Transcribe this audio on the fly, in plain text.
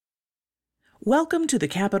Welcome to the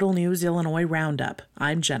Capital News Illinois Roundup.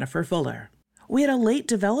 I'm Jennifer Fuller. We had a late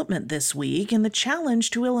development this week in the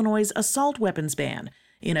challenge to Illinois' assault weapons ban.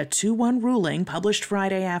 In a 2-1 ruling published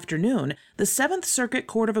Friday afternoon, the 7th Circuit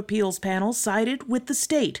Court of Appeals panel sided with the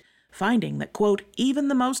state, finding that, quote, even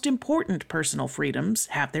the most important personal freedoms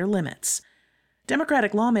have their limits.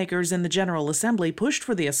 Democratic lawmakers in the General Assembly pushed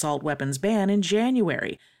for the assault weapons ban in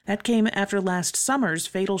January. That came after last summer's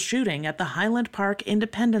fatal shooting at the Highland Park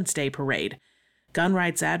Independence Day parade. Gun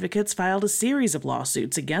rights advocates filed a series of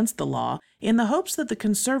lawsuits against the law in the hopes that the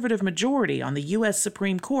conservative majority on the U.S.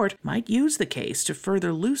 Supreme Court might use the case to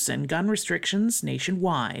further loosen gun restrictions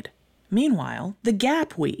nationwide. Meanwhile, the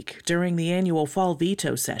Gap Week during the annual fall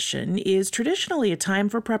veto session is traditionally a time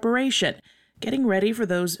for preparation, getting ready for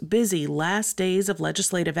those busy last days of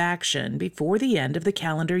legislative action before the end of the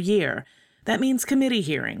calendar year. That means committee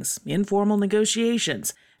hearings, informal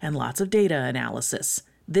negotiations, and lots of data analysis.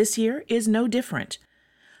 This year is no different.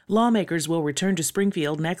 Lawmakers will return to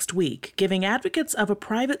Springfield next week, giving advocates of a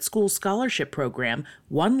private school scholarship program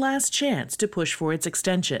one last chance to push for its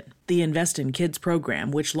extension. The Invest in Kids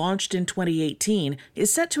program, which launched in 2018,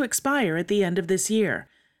 is set to expire at the end of this year.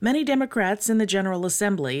 Many Democrats in the General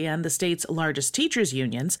Assembly and the state's largest teachers'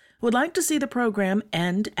 unions would like to see the program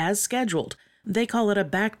end as scheduled. They call it a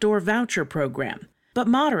backdoor voucher program. But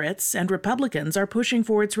moderates and Republicans are pushing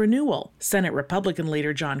for its renewal. Senate Republican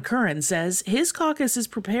leader John Curran says his caucus is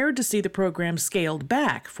prepared to see the program scaled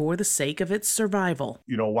back for the sake of its survival.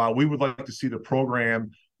 While we would like to see the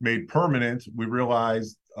program made permanent, we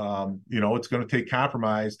realize, it's going to take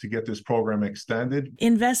compromise to get this program extended.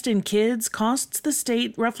 Invest in Kids costs the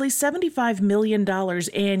state roughly $75 million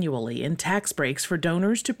annually in tax breaks for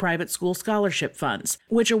donors to private school scholarship funds,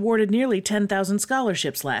 which awarded nearly 10,000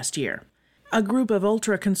 scholarships last year. A group of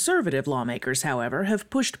ultra-conservative lawmakers, however, have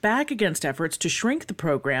pushed back against efforts to shrink the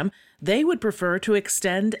program. They would prefer to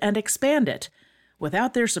extend and expand it.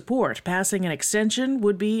 Without their support, passing an extension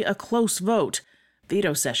would be a close vote.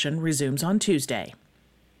 Veto session resumes on Tuesday.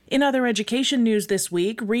 In other education news this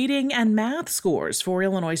week, reading and math scores for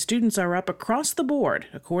Illinois students are up across the board,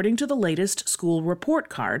 according to the latest school report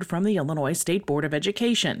card from the Illinois State Board of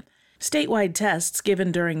Education. Statewide tests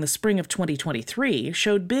given during the spring of 2023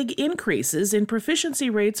 showed big increases in proficiency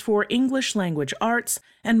rates for English language arts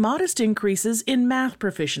and modest increases in math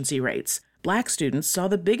proficiency rates. Black students saw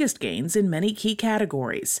the biggest gains in many key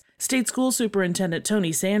categories. State School Superintendent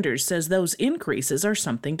Tony Sanders says those increases are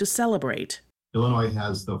something to celebrate. Illinois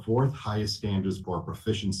has the 4th highest standards for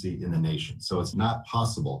proficiency in the nation, so it's not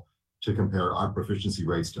possible to compare our proficiency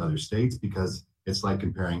rates to other states because it's like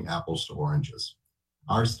comparing apples to oranges.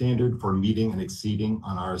 Our standard for meeting and exceeding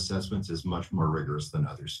on our assessments is much more rigorous than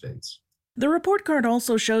other states. The report card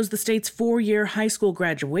also shows the state's 4-year high school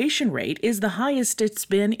graduation rate is the highest it's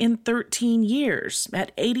been in 13 years,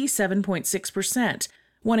 at 87.6%.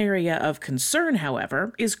 One area of concern,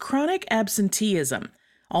 however, is chronic absenteeism.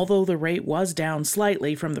 Although the rate was down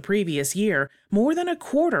slightly from the previous year, more than a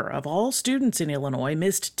quarter of all students in Illinois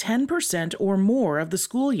missed 10% or more of the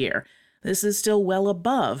school year. This is still well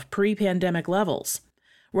above pre-pandemic levels.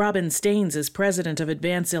 Robin Staines is president of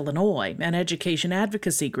Advance Illinois, an education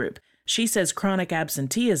advocacy group. She says chronic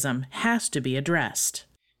absenteeism has to be addressed.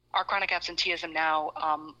 Our chronic absenteeism now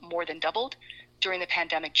more than doubled. During the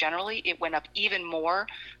pandemic generally, it went up even more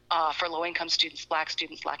for low-income students, Black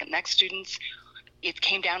Latinx students. It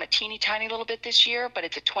came down a teeny tiny little bit this year, but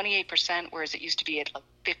it's at 28%, whereas it used to be at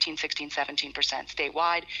 15, 16, 17%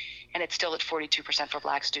 statewide, and it's still at 42% for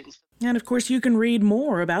Black students. And of course, you can read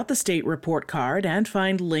more about the state report card and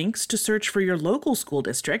find links to search for your local school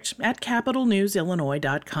district at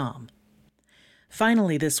capitalnewsillinois.com.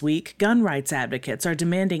 Finally this week, gun rights advocates are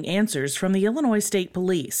demanding answers from the Illinois State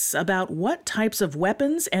Police about what types of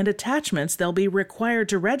weapons and attachments they'll be required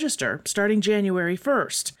to register starting January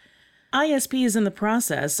 1st. ISP is in the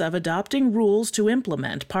process of adopting rules to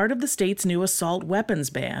implement part of the state's new assault weapons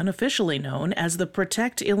ban, officially known as the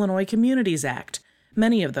Protect Illinois Communities Act.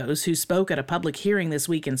 Many of those who spoke at a public hearing this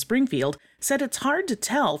week in Springfield said it's hard to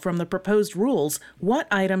tell from the proposed rules what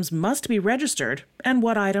items must be registered and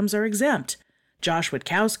what items are exempt. Josh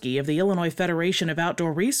Witkowski of the Illinois Federation of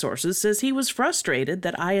Outdoor Resources says he was frustrated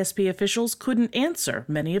that ISP officials couldn't answer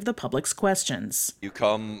many of the public's questions. You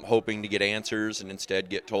come hoping to get answers and instead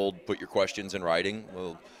get told, put your questions in writing.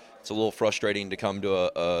 Well, it's a little frustrating to come to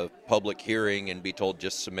a public hearing and be told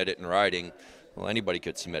just submit it in writing. Well, anybody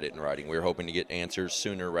could submit it in writing. We were hoping to get answers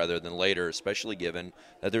sooner rather than later, especially given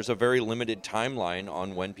that there's a very limited timeline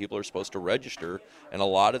on when people are supposed to register. And a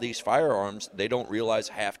lot of these firearms, they don't realize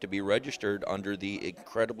have to be registered under the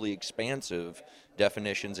incredibly expansive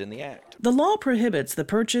definitions in the Act. The law prohibits the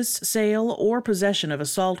purchase, sale, or possession of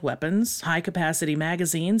assault weapons, high-capacity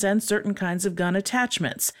magazines, and certain kinds of gun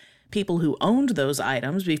attachments. People who owned those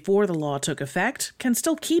items before the law took effect can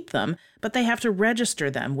still keep them, but they have to register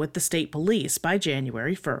them with the state police by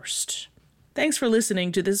January 1st. Thanks for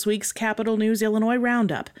listening to this week's Capital News Illinois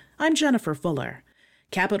Roundup. I'm Jennifer Fuller.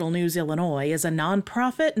 Capital News Illinois is a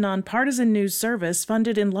nonprofit, nonpartisan news service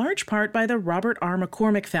funded in large part by the Robert R.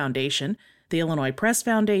 McCormick Foundation, the Illinois Press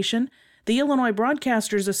Foundation, the Illinois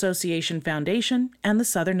Broadcasters Association Foundation, and the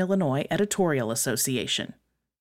Southern Illinois Editorial Association.